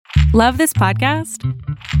Love this podcast?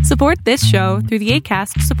 Support this show through the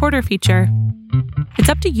Acast supporter feature. It's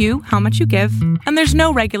up to you how much you give, and there's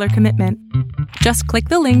no regular commitment. Just click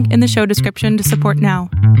the link in the show description to support now.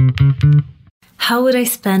 How would I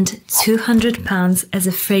spend £200 as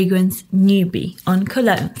a fragrance newbie on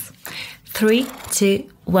colognes? 3, 2,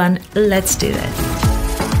 1, let's do this.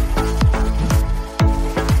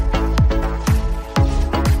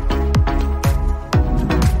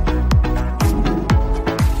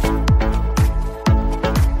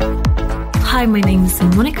 Hi, my name is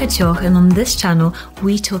Monika Cioch, and on this channel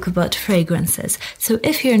we talk about fragrances. So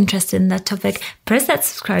if you're interested in that topic, press that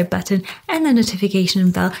subscribe button and the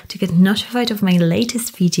notification bell to get notified of my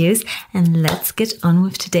latest videos, and let's get on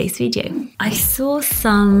with today's video. I saw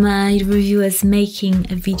some reviewers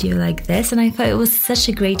making a video like this, and I thought it was such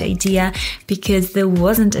a great idea because there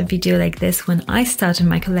wasn't a video like this when I started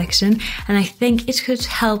my collection, and I think it could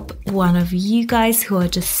help one of you guys who are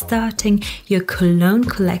just starting your cologne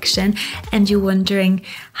collection and you're wondering,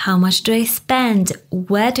 how much do I spend?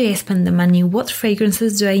 Where do I spend the money? What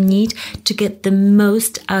fragrances do I need to get the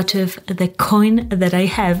most out of the coin that I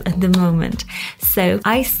have at the moment? So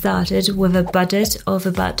I started with a budget of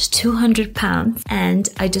about £200, and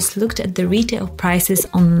I just looked at the retail prices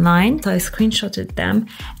online. So I screenshotted them,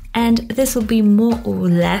 and this will be more or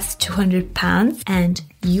less £200, and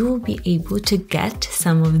you will be able to get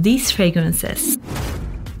some of these fragrances.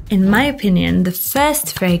 In my opinion, the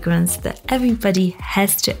first fragrance that everybody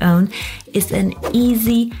has to own is an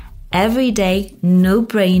easy, everyday,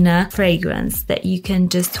 no-brainer fragrance that you can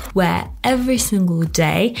just wear every single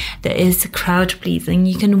day, that is crowd-pleasing.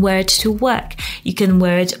 You can wear it to work, you can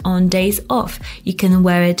wear it on days off, you can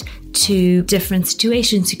wear it to different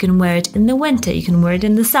situations, you can wear it in the winter, you can wear it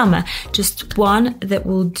in the summer. Just one that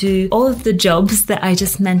will do all of the jobs that I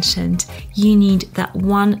just mentioned. You need that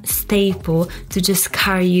one staple to just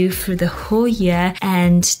carry you through the whole year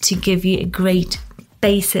and to give you a great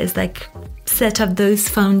basis, like set up those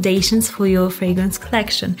foundations for your fragrance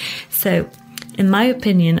collection. So in my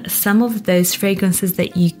opinion, some of those fragrances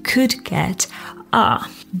that you could get are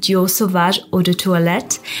Dior Sauvage Eau de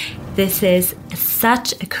Toilette. This is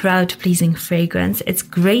such a crowd-pleasing fragrance. It's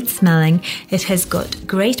great smelling. It has got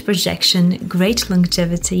great projection, great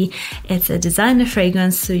longevity. It's a designer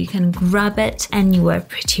fragrance, so you can grab it anywhere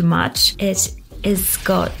pretty much. It is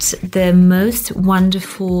got the most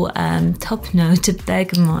wonderful top note of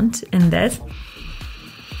bergamot in this.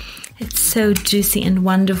 It's so juicy and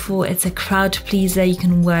wonderful. It's a crowd pleaser. You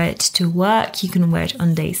can wear it to work. You can wear it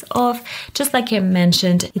on days off. Just like I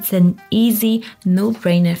mentioned, it's an easy,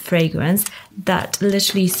 no-brainer fragrance that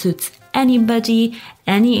literally suits anybody,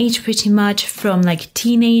 any age pretty much, from like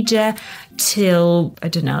teenager till, I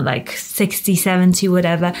don't know, like 60, 70,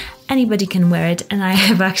 whatever. Anybody can wear it. And I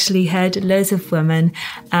have actually heard loads of women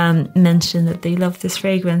mention that they love this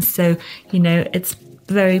fragrance. So, you know, it's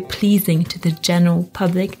very pleasing to the general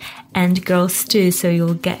public and girls too, so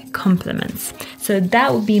you'll get compliments. So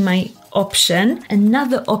that would be my option.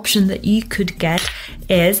 Another option that you could get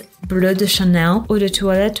is Bleu de Chanel, Eau de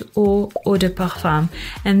Toilette, or Eau de Parfum.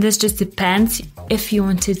 And this just depends. If you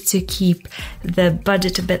wanted to keep the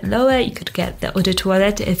budget a bit lower, you could get the Eau de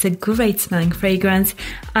Toilette. It's a great smelling fragrance.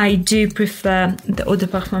 I do prefer the Eau de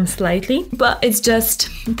Parfum slightly, but it's just,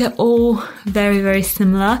 they're all very, very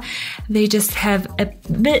similar. They just have a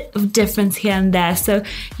bit of difference here and there. So,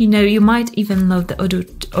 you know, you might even love the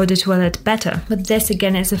Eau de Toilette better. But this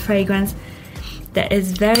again is a fragrance that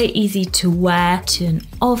is very easy to wear to an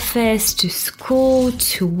office, to school,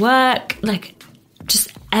 to work, like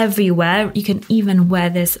just everywhere. You can even wear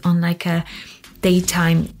this on like a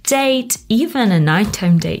daytime date, even a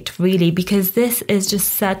nighttime date, really, because this is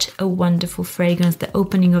just such a wonderful fragrance. The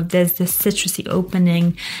opening of this, the citrusy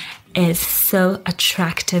opening, is so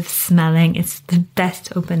attractive smelling. It's the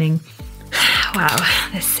best opening. Wow,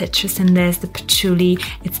 the citrus in this, the patchouli,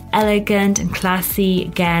 it's elegant and classy,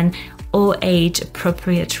 again, all age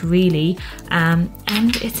appropriate really, and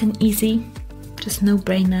it's an easy, just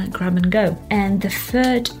no-brainer grab and go. And the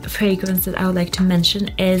third fragrance that I would like to mention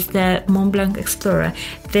is the Montblanc Explorer.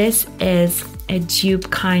 This is a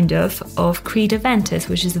dupe kind of Creed Aventus,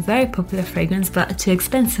 which is a very popular fragrance but too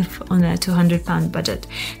expensive on a £200 budget.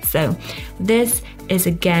 So this is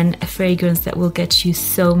again a fragrance that will get you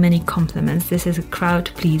so many compliments. This is a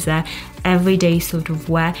crowd pleaser, everyday sort of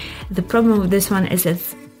wear. The problem with this one is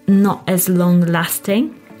it's not as long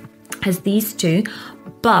lasting as these two,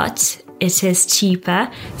 but it is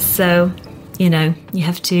cheaper, so you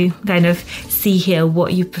have to kind of see here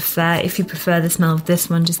what you prefer. If you prefer the smell of this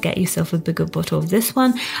one, just get yourself a bigger bottle of this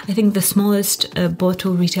one. I think the smallest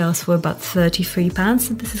bottle retails for about £33,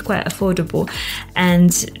 so this is quite affordable.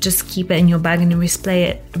 And just keep it in your bag and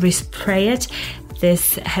respray it.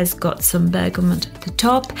 This has got some bergamot at the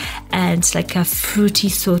top and like a fruity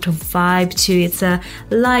sort of vibe too. It's a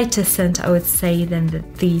lighter scent, I would say, than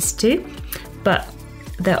these two, but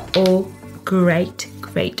they're all great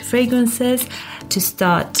fragrances to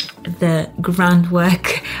start the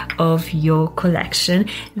groundwork of your collection.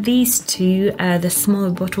 These two, the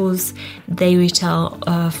smaller bottles, they retail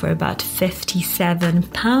for about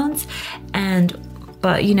 £57,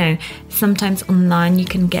 but sometimes online you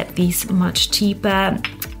can get these much cheaper,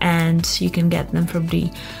 and you can get them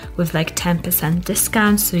probably with like 10%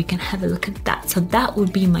 discount, so you can have a look at that. So that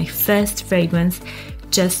would be my first fragrance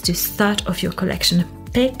just to start off your collection.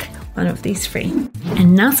 Pick one of these three.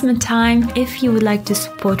 Announcement time. If you would like to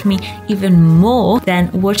support me even more than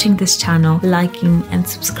watching this channel, liking and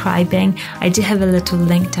subscribing, I do have a little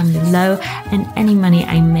link down below, and any money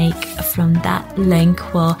I make from that link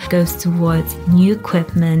goes towards new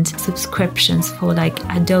equipment, subscriptions for like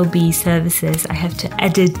Adobe services. I have to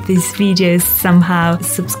edit these videos somehow,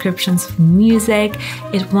 subscriptions for music.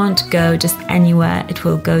 It won't go just anywhere. It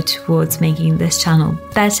will go towards making this channel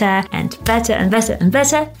better and better and better and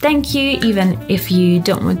better. Thank you. Even if you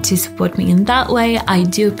don't want to support me in that way, I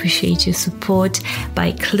do appreciate your support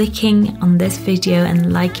by clicking on this video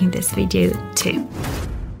and liking this video too.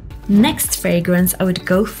 Next fragrance I would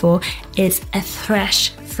go for is a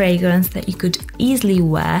fresh fragrance that you could easily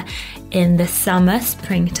wear in the summer,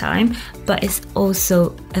 springtime, but it's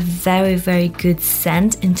also a very good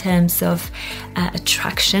scent in terms of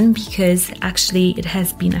attraction, because actually it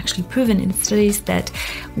has been proven in studies that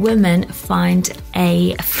women find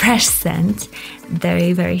a fresh scent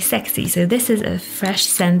very sexy. So this is a fresh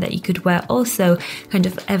scent that you could wear also kind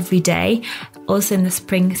of every day, also in the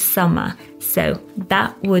spring, summer. So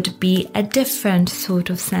that would be a different sort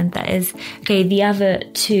of scent. That is, okay, the other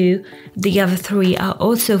three are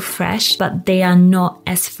also fresh, but they are not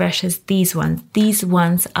as fresh as these ones. These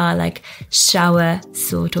ones are like shower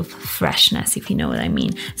sort of freshness, if you know what I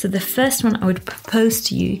mean. So the first one I would propose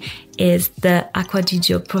to you is the Acqua di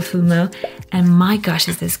Gio Profumo, and my gosh,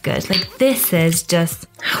 is this good. Like, this is just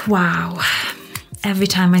wow. Every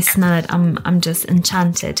time I smell it, I'm just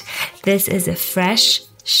enchanted. This is a fresh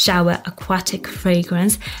shower aquatic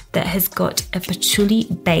fragrance that has got a patchouli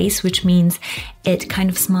base, which means it kind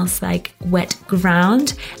of smells like wet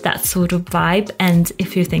ground, that sort of vibe. And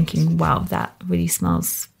if you're thinking, wow, that really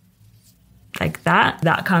smells like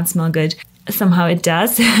that can't smell good, somehow it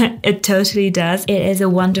does. It totally does. It is a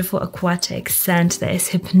wonderful aquatic scent that is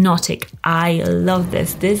hypnotic. I love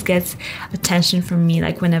this. This gets attention from me,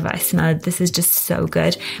 like whenever I smell it. This is just so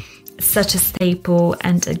good. Such a staple,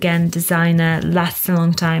 and again, designer, lasts a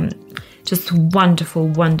long time. Just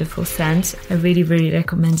wonderful scent. I really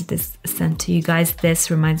recommend this scent to you guys. This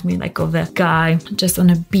reminds me like of a guy just on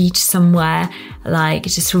a beach somewhere, like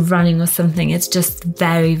just running or something. It's just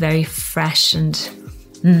very fresh and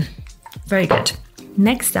very good.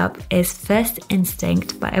 Next up is First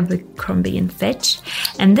Instinct by Abercrombie & Fitch,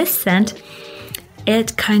 and this scent,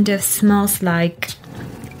 it kind of smells like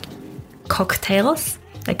cocktails,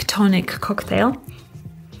 like tonic cocktail.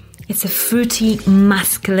 It's a fruity,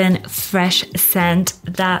 masculine, fresh scent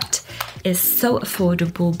that is so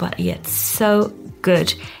affordable, but yet so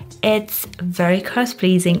good. It's very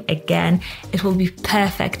crowd-pleasing. Again, it will be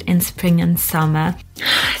perfect in spring and summer.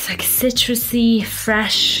 It's like citrusy,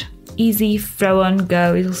 fresh, easy, throw on,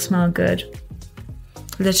 go. It'll smell good.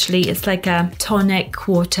 Literally, it's like a tonic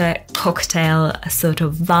water cocktail sort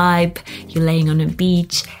of vibe. You're laying on a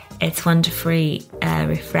beach. It's wonderfully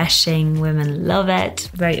refreshing. Women love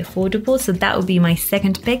it. Very affordable. So that would be my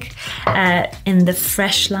second pick in the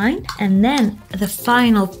fresh line. And then the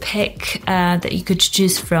final pick that you could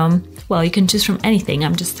choose from, well, you can choose from anything.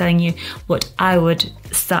 I'm just telling you what I would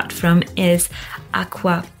start from, is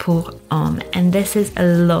Aqua pour Homme. And this is a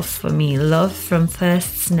love for me. Love from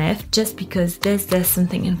first sniff. Just because there's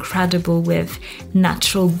something incredible with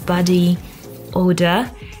natural body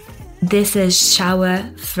odor. This is shower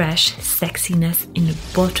fresh sexiness in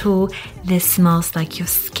a bottle. This smells like your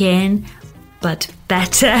skin, but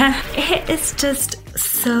better. It is just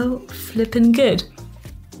so flippin' good.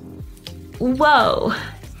 Whoa.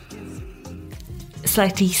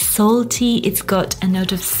 Slightly salty. It's got a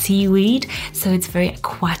note of seaweed, so it's very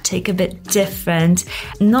aquatic, a bit different.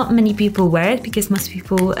 Not many people wear it because most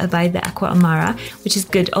people buy the Aqua Amara, which is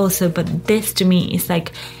good also, but this to me is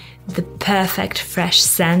like the perfect fresh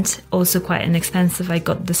scent, also quite inexpensive. I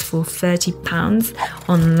got this for £30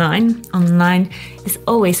 online. Online is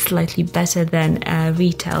always slightly better than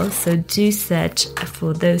retail, so do search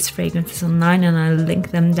for those fragrances online and I'll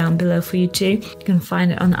link them down below for you too. You can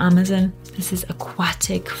find it on Amazon. This is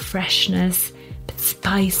aquatic freshness, but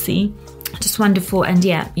spicy. Just wonderful, and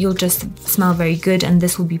yeah, you'll just smell very good, and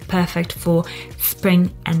this will be perfect for spring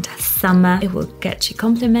and summer. It will get you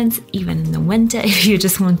compliments even in the winter if you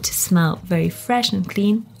just want to smell very fresh and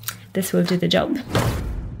clean. This will do the job.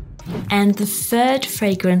 And the third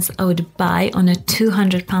fragrance I would buy on a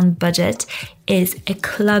 £200 budget is a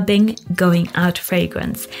clubbing going out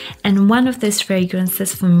fragrance. And one of those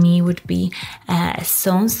fragrances for me would be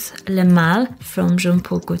Essence Le Male from Jean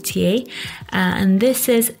Paul Gaultier. And this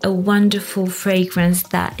is a wonderful fragrance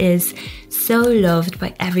that is so loved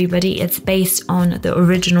by everybody. It's based on the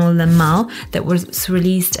original Le Male that was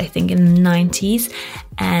released, I think, in the 90s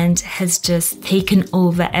and has just taken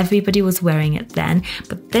over. Everybody was wearing it then,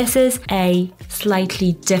 but this is a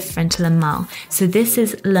slightly different Le Male. So this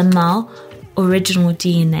is Le Male original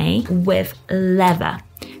DNA with leather.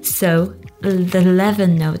 So the leather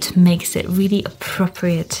note makes it really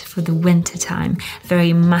appropriate for the winter time.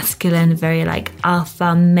 Very masculine, very like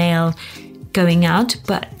alpha male going out,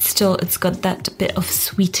 but still it's got that bit of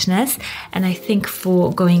sweetness. And I think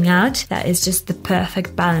for going out, that is just the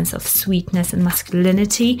perfect balance of sweetness and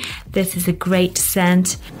masculinity. This is a great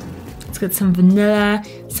scent. It's got some vanilla,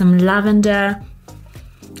 some lavender,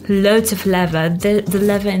 loads of leather. The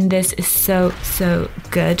leather in this is so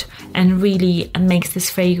good and really makes this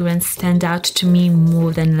fragrance stand out to me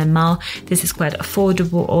more than Le Male. This is quite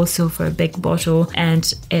affordable also for a big bottle,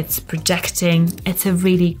 and it's projecting. It's a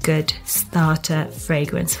really good starter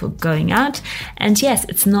fragrance for going out. And yes,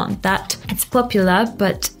 it's popular,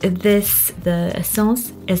 but the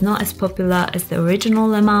Essence is not as popular as the original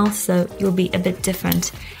Le Male, so you'll be a bit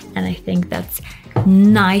different. And I think that's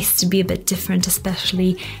nice to be a bit different,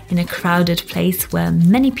 especially in a crowded place where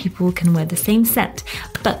many people can wear the same scent.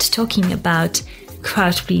 But talking about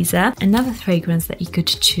crowd pleaser, another fragrance that you could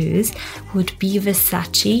choose would be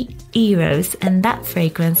Versace Eros, and that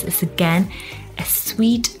fragrance is again a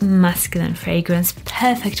sweet masculine fragrance,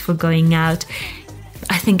 perfect for going out.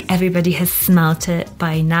 I think everybody has smelt it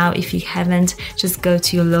by now. If you haven't, just go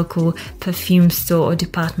to your local perfume store or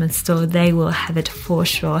department store. They will have it for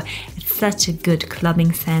sure. It's such a good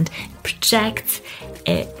clubbing scent. It projects.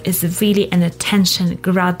 It is really an attention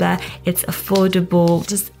grabber. It's affordable,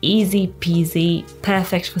 just easy peasy,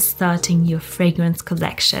 perfect for starting your fragrance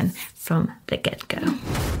collection from the get-go.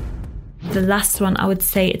 The last one, I would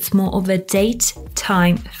say it's more of a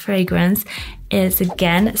date-time fragrance, is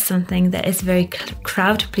again something that is very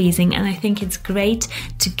crowd pleasing, and I think it's great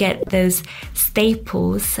to get those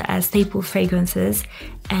staple fragrances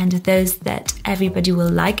and those that everybody will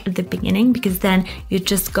like at the beginning, because then you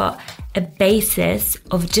just got a basis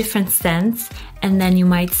of different scents, and then you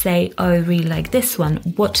might say, oh, I really like this one.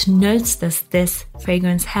 What notes does this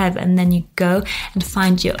fragrance have? And then you go and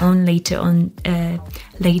find your own later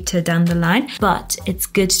down the line. But it's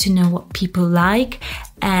good to know what people like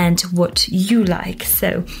and what you like.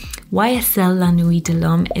 So YSL La Nuit de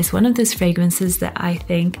l'Homme is one of those fragrances that I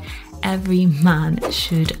think every man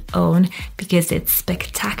should own because it's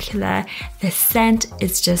spectacular. The scent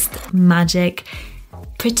is just magic.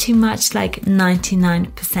 Pretty much like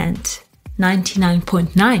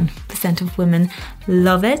 99.9% of women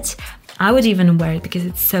love it. I would even wear it because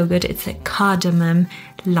it's so good. It's a cardamom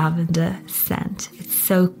lavender scent. It's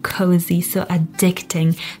so cozy, so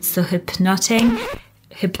addicting, so hypnotic.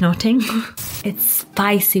 It's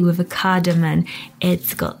spicy with a cardamom.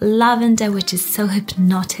 It's got lavender, which is so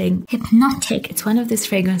hypnotic. It's one of those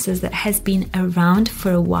fragrances that has been around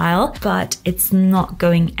for a while, but it's not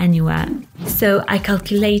going anywhere. So I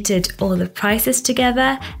calculated all the prices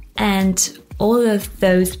together, and all of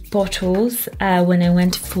those bottles, when I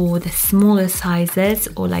went for the smaller sizes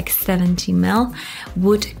or like 70ml,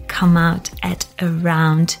 would come out at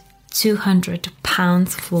around £200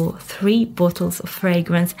 for 3 bottles of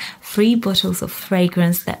fragrance. 3 bottles of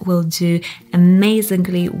fragrance that will do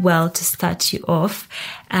amazingly well to start you off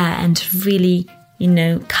and really,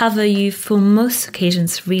 cover you for most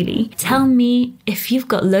occasions, really. Tell me, if you've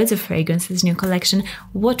got loads of fragrances in your collection,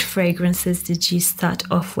 what fragrances did you start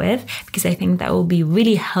off with? Because I think that will be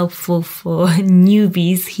really helpful for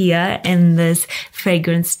newbies here in this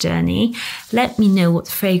fragrance journey. Let me know what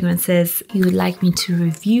fragrances you would like me to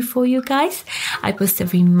review for you guys. I post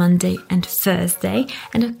every Monday and Thursday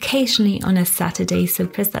and occasionally on a Saturday, so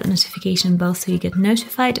press that notification bell so you get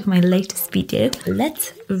notified of my latest video.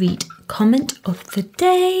 Let's read comment of the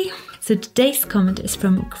day. So today's comment is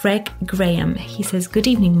from Greg Graham. He says, "Good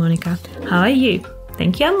evening, Monica. How are you?"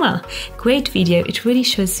 Thank you, I'm well. Great video, it really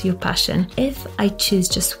shows your passion. If I choose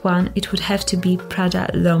just one, it would have to be Prada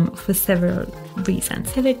L'Homme for several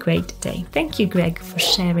reasons. Have a great day. Thank you, Greg, for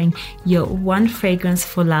sharing your one fragrance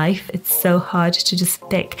for life. It's so hard to just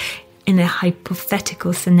pick in a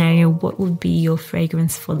hypothetical scenario what would be your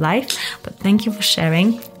fragrance for life, but thank you for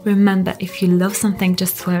sharing. Remember, if you love something,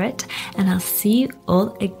 just wear it, and I'll see you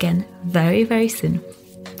all again very, very soon.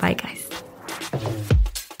 Bye, guys.